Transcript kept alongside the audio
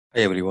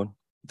Hi everyone,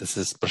 this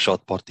is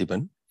Prashant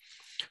Parthiban.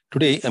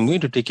 Today I'm going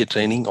to take a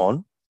training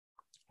on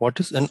what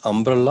is an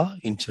umbrella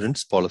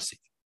insurance policy.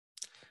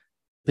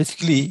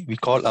 Basically, we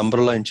call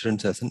umbrella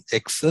insurance as an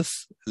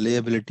excess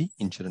liability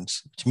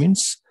insurance, which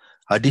means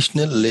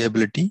additional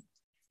liability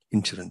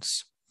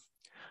insurance.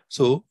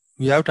 So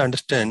we have to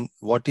understand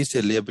what is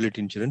a liability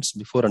insurance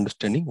before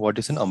understanding what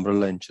is an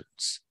umbrella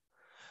insurance.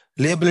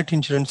 Liability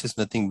insurance is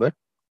nothing but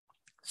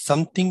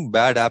something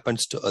bad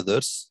happens to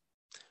others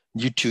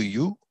due to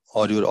you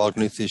or your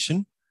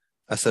organization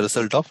as a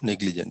result of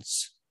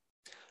negligence.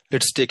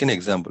 Let's take an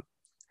example.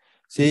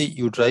 Say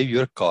you drive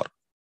your car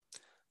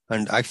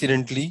and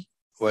accidentally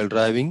while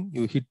driving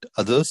you hit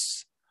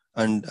others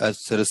and as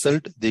a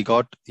result they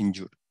got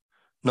injured.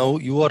 Now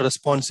you are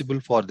responsible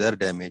for their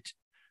damage.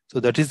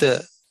 So that is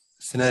the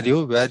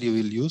scenario where you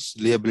will use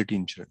liability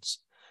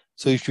insurance.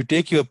 So if you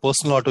take your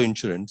personal auto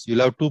insurance,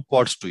 you'll have two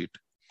parts to it.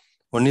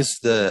 One is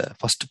the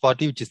first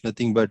party, which is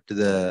nothing but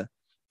the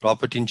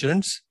property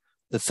insurance.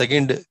 The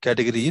second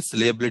category is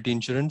liability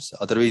insurance.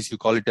 Otherwise, you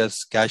call it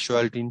as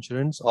casualty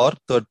insurance or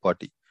third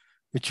party,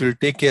 which will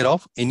take care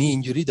of any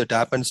injury that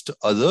happens to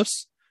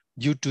others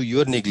due to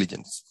your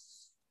negligence.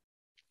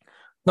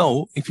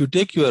 Now, if you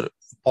take your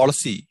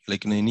policy,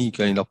 like in any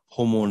kind of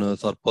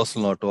homeowners or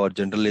personal auto or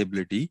general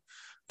liability,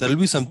 there will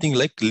be something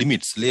like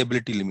limits,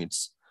 liability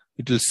limits.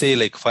 It will say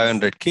like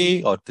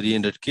 500K or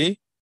 300K,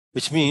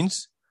 which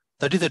means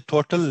that is the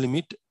total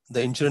limit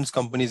the insurance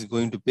company is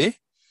going to pay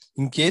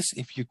in case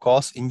if you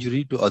cause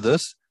injury to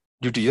others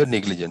due to your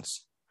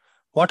negligence.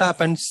 What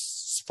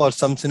happens for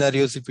some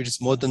scenarios if it is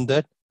more than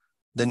that?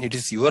 Then it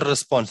is your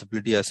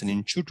responsibility as an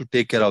insured to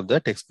take care of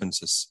that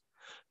expenses.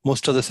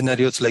 Most of the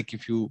scenarios, like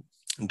if you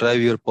drive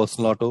your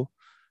personal auto,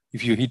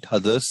 if you hit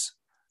others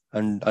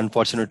and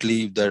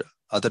unfortunately the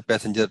other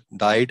passenger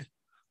died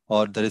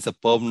or there is a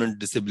permanent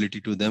disability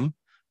to them,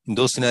 in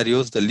those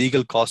scenarios the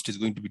legal cost is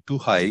going to be too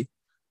high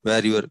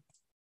where your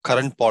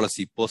current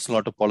policy, personal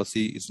auto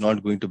policy, is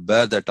not going to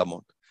bear that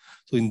amount.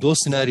 So in those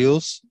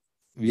scenarios,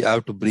 we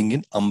have to bring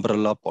in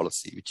umbrella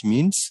policy, which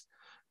means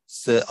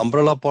the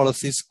umbrella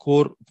policy's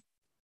core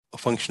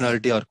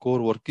functionality or core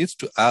work is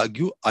to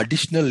give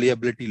additional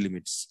liability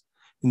limits.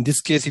 In this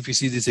case, if you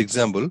see this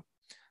example,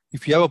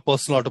 if you have a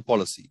personal auto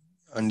policy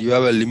and you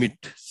have a limit,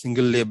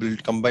 single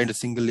liability, combined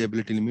single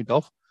liability limit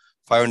of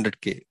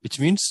 500K, which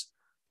means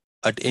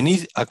at any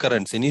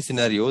occurrence, any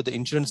scenario, the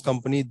insurance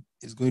company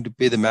is going to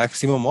pay the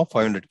maximum of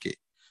 500K.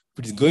 If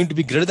it is going to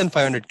be greater than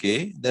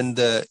 500K, then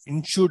the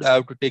insured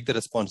have to take the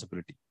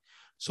responsibility.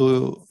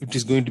 So it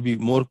is going to be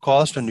more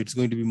cost and it's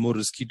going to be more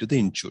risky to the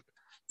insured.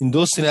 In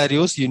those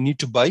scenarios, you need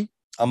to buy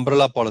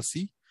umbrella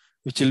policy,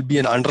 which will be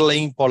an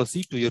underlying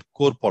policy to your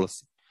core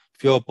policy.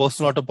 If you have a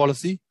personal auto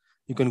policy,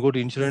 you can go to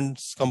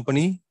insurance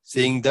company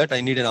saying that I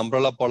need an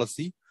umbrella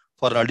policy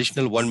for an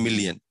additional 1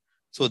 million.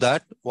 So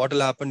that what will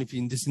happen if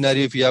in this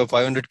scenario, if you have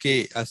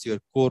 500K as your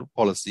core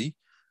policy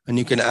and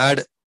you can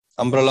add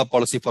umbrella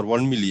policy for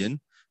 1 million,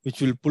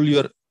 which will pull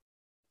your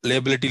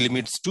liability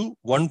limits to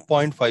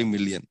 1.5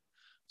 million.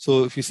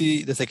 So if you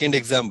see the second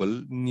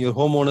example, in your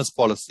homeowner's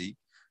policy,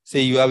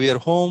 say you have your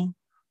home,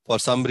 for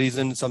some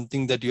reason,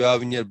 something that you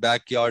have in your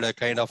backyard, a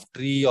kind of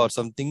tree or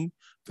something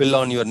fell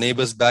on your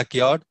neighbor's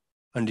backyard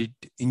and it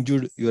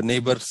injured your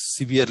neighbor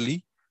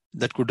severely.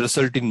 That could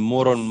result in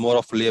more and more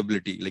of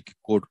liability, like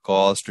court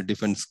cost,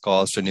 defense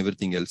cost, and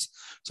everything else.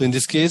 So in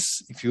this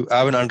case, if you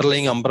have an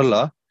underlying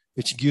umbrella,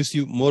 which gives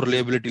you more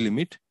liability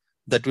limit,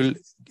 that will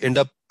end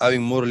up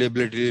having more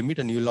liability limit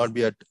and you will not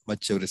be at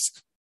much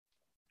risk.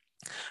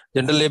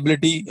 General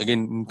liability,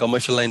 again, in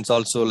commercial lines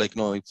also, like,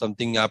 if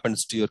something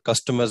happens to your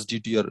customers due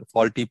to your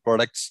faulty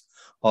products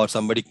or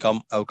somebody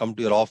have come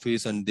to your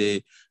office and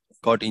they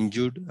got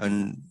injured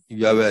and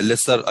you have a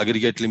lesser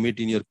aggregate limit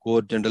in your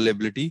core general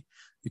liability,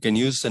 you can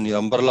use an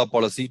umbrella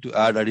policy to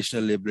add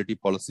additional liability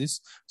policies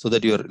so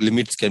that your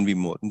limits can be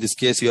more. In this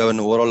case, you have an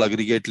overall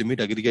aggregate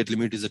limit. Aggregate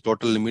limit is the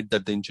total limit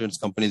that the insurance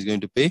company is going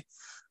to pay,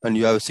 and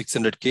you have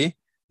 600K.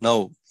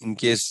 Now, in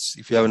case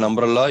if you have an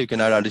umbrella, you can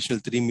add additional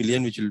 3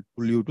 million, which will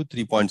pull you to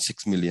 3.6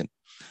 million.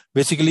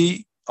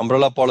 Basically,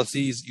 umbrella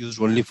policy is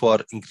used only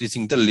for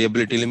increasing the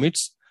liability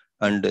limits.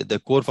 And the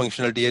core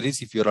functionality here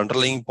is if your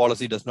underlying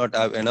policy does not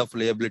have enough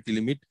liability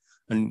limit,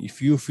 and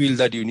if you feel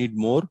that you need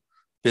more,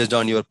 based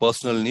on your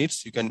personal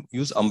needs, you can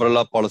use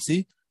umbrella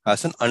policy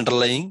as an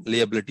underlying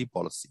liability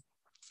policy.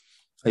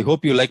 I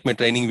hope you like my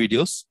training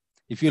videos.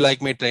 If you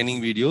like my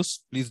training videos,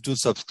 please do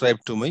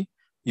subscribe to my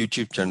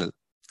YouTube channel.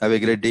 Have a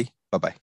great day. Bye-bye.